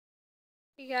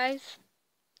Hey guys,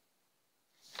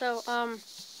 so I'm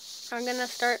gonna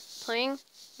start playing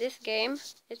this game.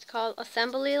 It's called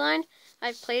Assembly Line.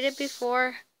 I've played it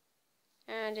before,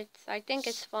 and I think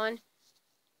it's fun.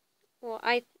 Well,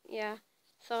 yeah.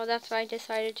 So that's why I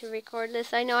decided to record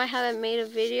this. I know I haven't made a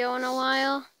video in a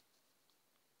while,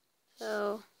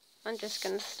 so I'm just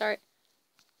gonna start.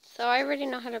 So I already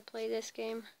know how to play this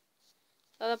game.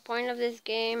 So the point of this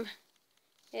game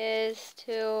is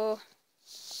to,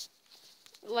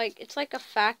 it's like a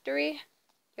factory.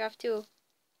 You have to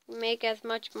make as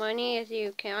much money as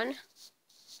you can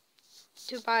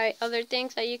to buy other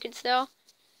things that you could sell.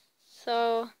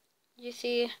 So you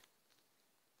see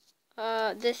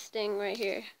this thing right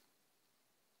here,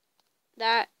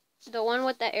 that the one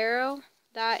with the arrow,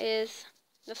 that is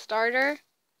the starter,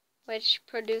 which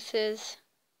produces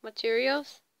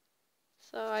materials.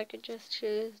 So I could just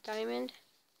choose diamond.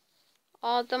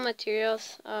 All the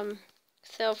materials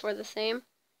sell for the same,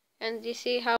 and you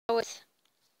see how it's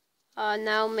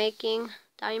now making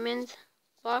diamond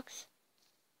blocks.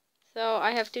 So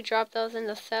I have to drop those in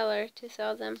the cellar to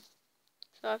sell them.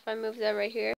 So if I move that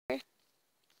right here, I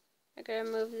gotta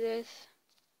move this.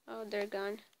 Oh, they're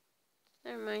gone.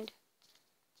 Never mind.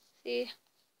 See?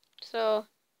 So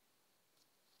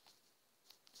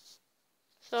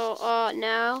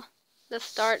now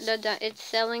it's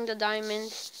selling the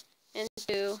diamonds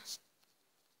into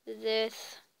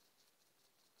this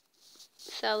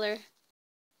seller.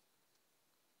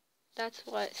 That's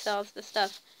what sells the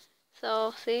stuff.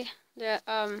 So see that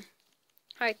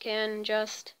I can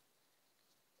just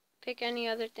pick any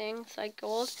other things like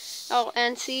gold. Oh,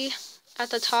 and see at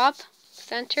the top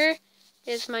center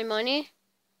is my money,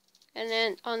 and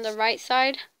then on the right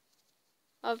side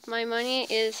of my money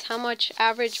is how much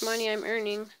average money I'm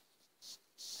earning.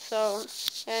 So,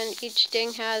 and each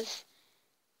thing has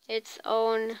its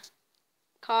own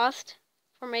cost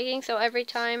for making. So every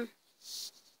time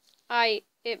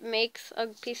it makes a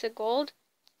piece of gold,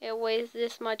 it weighs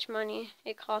this much money.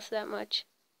 It costs that much,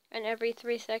 and every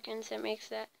 3 seconds it makes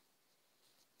that.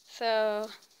 So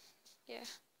yeah.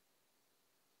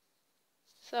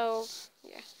 So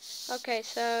yeah. Okay.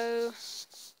 So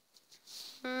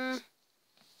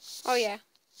oh yeah.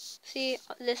 See,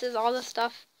 this is all the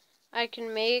stuff I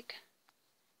can make,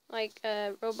 like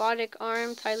robotic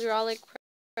arms, hydraulic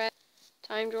press,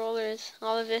 timed rollers,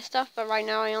 all of this stuff. But right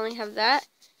now I only have that.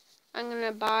 I'm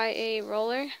gonna buy a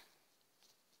roller.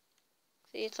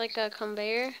 See, it's like a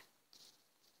conveyor.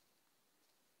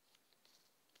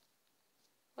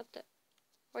 What the?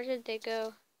 Where did they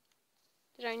go?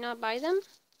 Did I not buy them?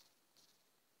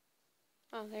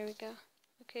 Oh, there we go.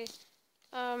 Okay.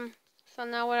 So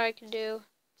now what I could do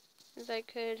is I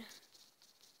could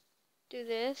do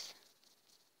this.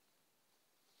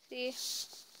 See?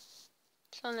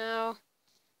 So now,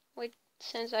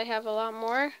 since I have a lot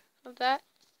more of that,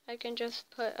 I can just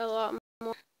put a lot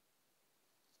more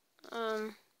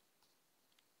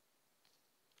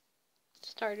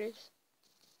starters.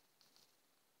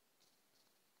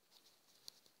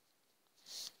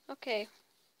 Okay,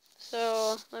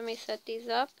 so let me set these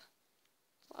up.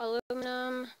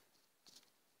 Aluminum,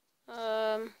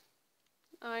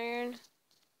 iron,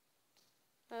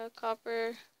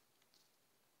 copper,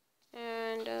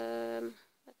 and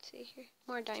let's see here,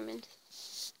 more diamonds,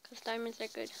 because diamonds are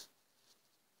good.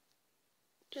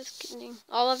 Just kidding.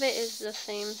 All of it is the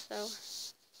same, so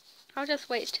I'll just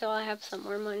wait till I have some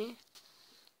more money.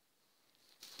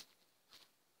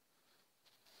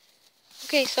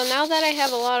 Okay, so now that I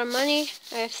have a lot of money,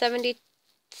 I have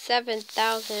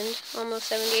 77,000, almost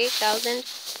 78,000.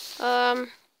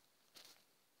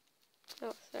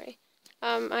 Oh, sorry.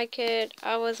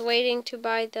 I was waiting to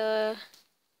buy the,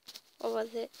 what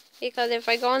was it? Because if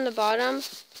I go on the bottom,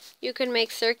 you can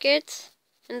make circuits,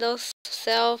 and those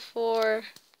sell for,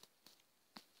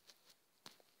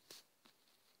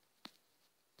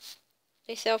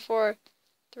 they sell for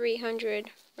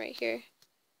 300 right here.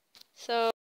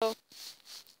 So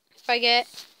if I get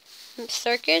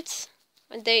circuits,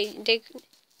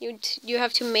 you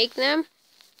have to make them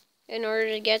in order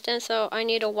to get them. So I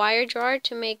need a wire jar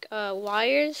to make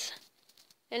wires,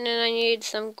 and then I need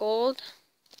some gold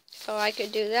so I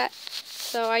could do that.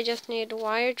 So I just need a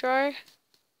wire jar.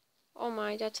 Oh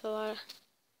my, that's a lot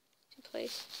to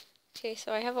place. Okay,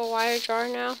 so I have a wire jar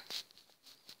now,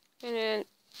 and then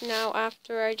now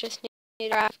after I just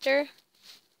need a rafter,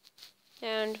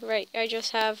 and I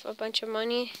just have a bunch of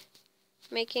money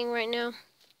making right now.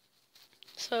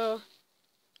 So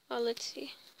let's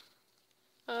see.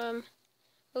 Oh,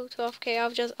 12K.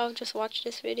 I'll just watch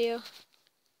this video.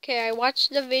 Okay, I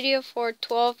watched the video for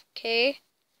 12K,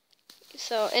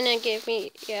 So, and it gave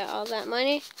me, yeah, all that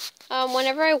money.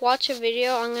 Whenever I watch a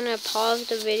video, I'm gonna pause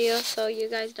the video so you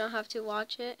guys don't have to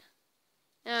watch it.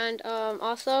 And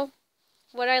also,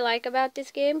 what I like about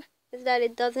this game is that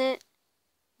it doesn't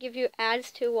give you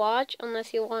ads to watch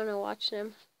unless you want to watch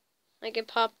them. Like, it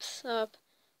pops up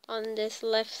on this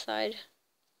left side,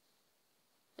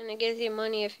 and it gives you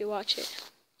money if you watch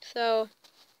it. So,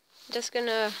 I'm just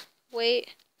gonna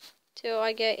wait till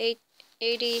I get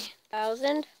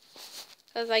 80,000,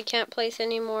 because I can't place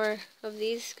any more of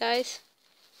these guys,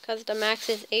 because the max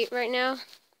is 8 right now.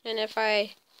 And if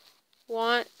I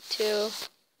want to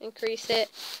increase it,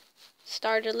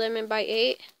 starter limit by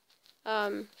 8,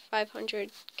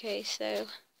 500k. So I'm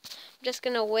just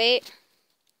gonna wait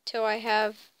till I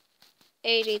have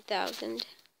 80,000.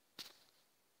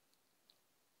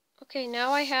 Okay,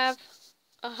 now I have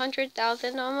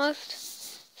 100,000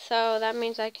 almost. So that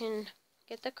means I can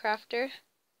get the crafter.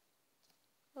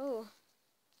 Oh,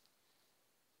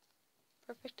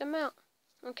 perfect amount.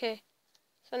 Okay,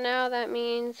 so now that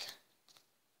means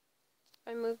if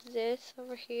I move this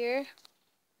over here.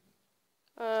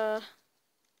 Oh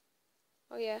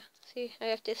yeah, see, I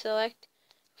have to select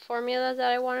formula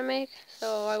that I want to make.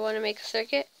 So I want to make a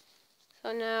circuit.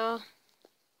 So now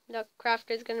the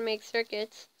crafter is going to make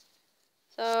circuits.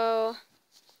 So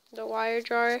the wire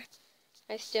drawer,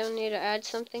 I still need to add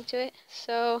something to it.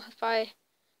 So if I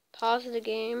pause the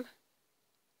game,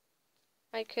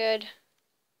 I could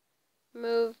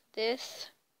move this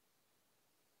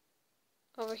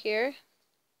over here.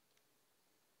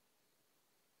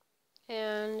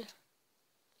 And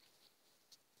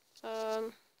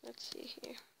let's see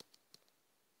here.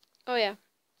 Oh yeah.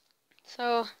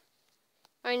 So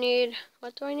I need,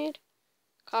 what do I need?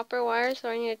 Copper wire, so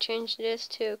I need to change this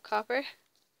to copper.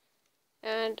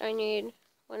 And I need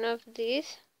one of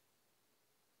these.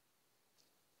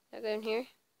 That go in here.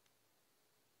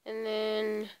 And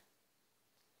then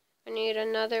I need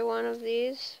another one of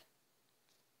these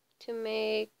to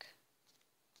make,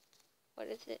 what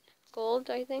is it? Gold,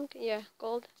 I think? Yeah,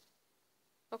 gold.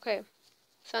 Okay.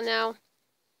 So now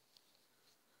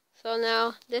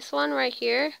this one right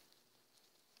here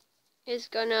is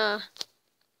gonna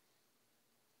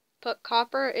put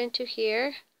copper into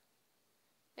here,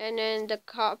 and then the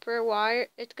copper wire,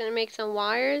 it's gonna make some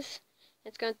wires.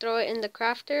 It's gonna throw it in the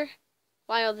crafter,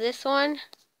 while this one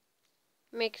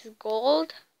makes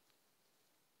gold,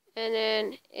 and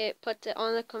then it puts it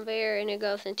on the conveyor and it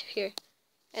goes into here.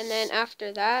 And then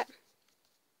after that,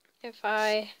 if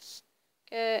I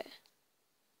get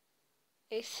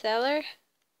a seller,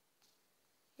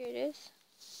 here it is.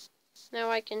 Now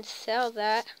I can sell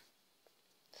that.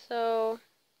 So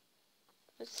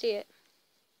let's see it.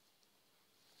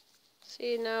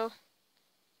 See, now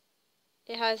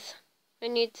it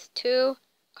needs 2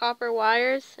 copper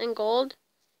wires and gold.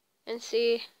 And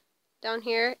see down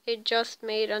here, it just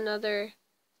made another,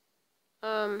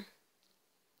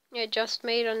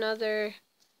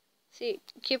 see,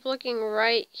 keep looking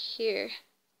right here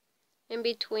in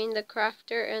between the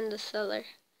crafter and the seller.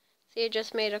 See, it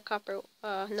just made a copper,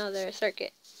 another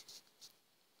circuit.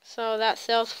 So that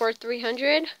sells for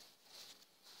 300.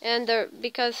 And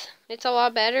because it's a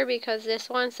lot better, because this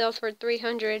one sells for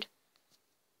 300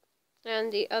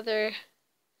 and the other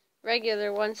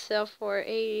regular ones sell for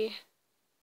 $80.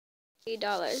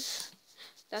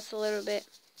 That's a little bit,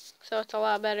 so it's a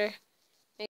lot better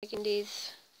making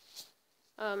these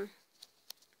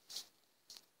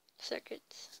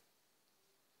circuits.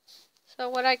 So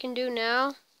what I can do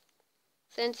now,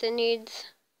 since the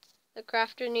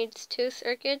crafter needs 2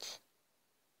 circuits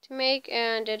to make,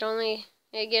 and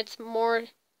it gets more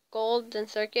gold than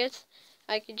circuits,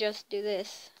 I could just do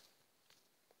this.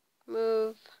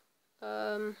 Move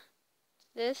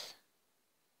this.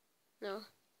 No.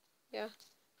 Yeah.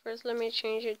 First let me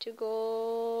change it to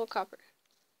gold copper.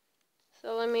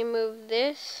 So let me move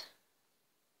this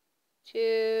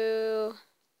to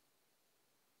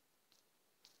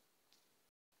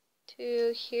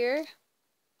here.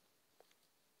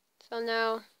 So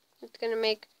now it's gonna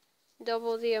make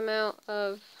double the amount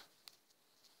of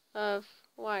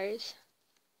wires.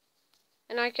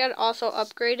 And I could also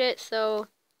upgrade it so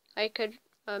I could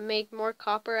make more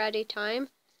copper at a time,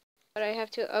 but I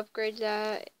have to upgrade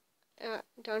that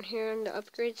down here in the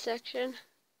upgrade section.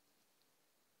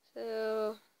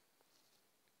 So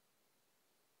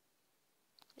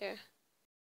yeah.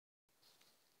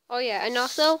 Oh yeah, and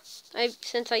also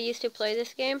since I used to play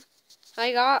this game,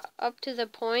 I got up to the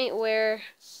point where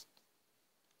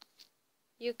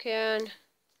you can,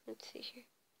 let's see here,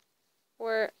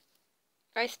 where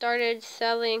I started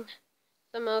selling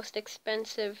the most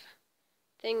expensive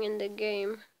thing in the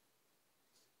game.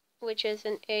 which is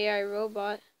an AI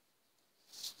robot.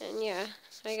 And yeah,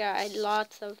 I got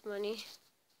lots of money.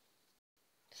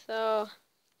 So,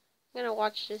 I'm gonna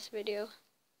watch this video.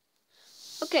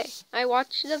 Okay, I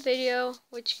watched the video,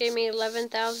 which gave me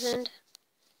 11,000.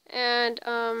 And,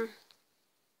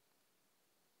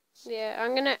 yeah,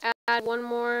 I'm gonna add one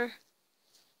more,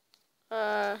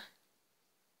 oh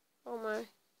my.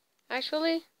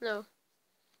 Actually, no.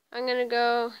 I'm gonna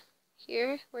go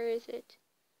here. Where is it?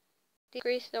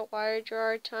 Decrease the water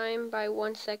jar time by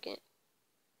 1 second.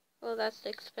 Well, that's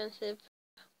expensive.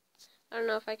 I don't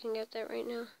know if I can get that right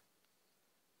now.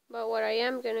 But what I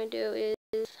am gonna do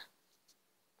is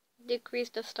decrease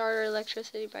the starter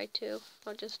electricity by 2.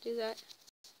 I'll just do that.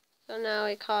 So now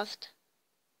it costs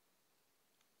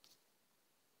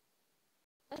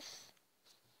less.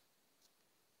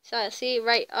 So see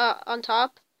right on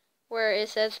top where it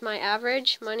says my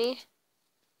average money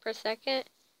per second,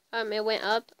 it went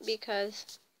up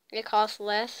because it costs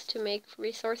less to make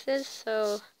resources,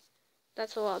 so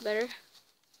that's a lot better.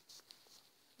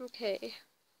 Okay.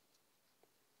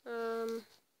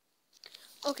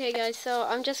 Okay guys, so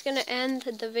I'm just gonna end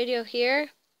the video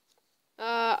here.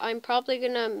 I'm probably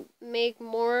gonna make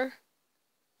more,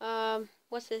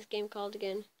 what's this game called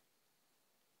again?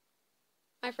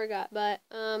 I forgot, but,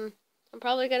 I'm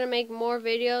probably gonna make more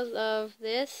videos of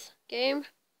this game.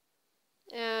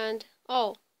 And,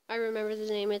 oh, I remember the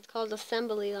name. It's called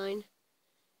Assembly Line.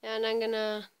 And I'm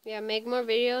gonna, yeah, make more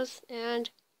videos. And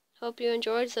hope you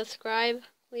enjoyed. Subscribe,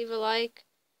 leave a like,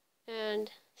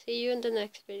 and see you in the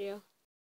next video.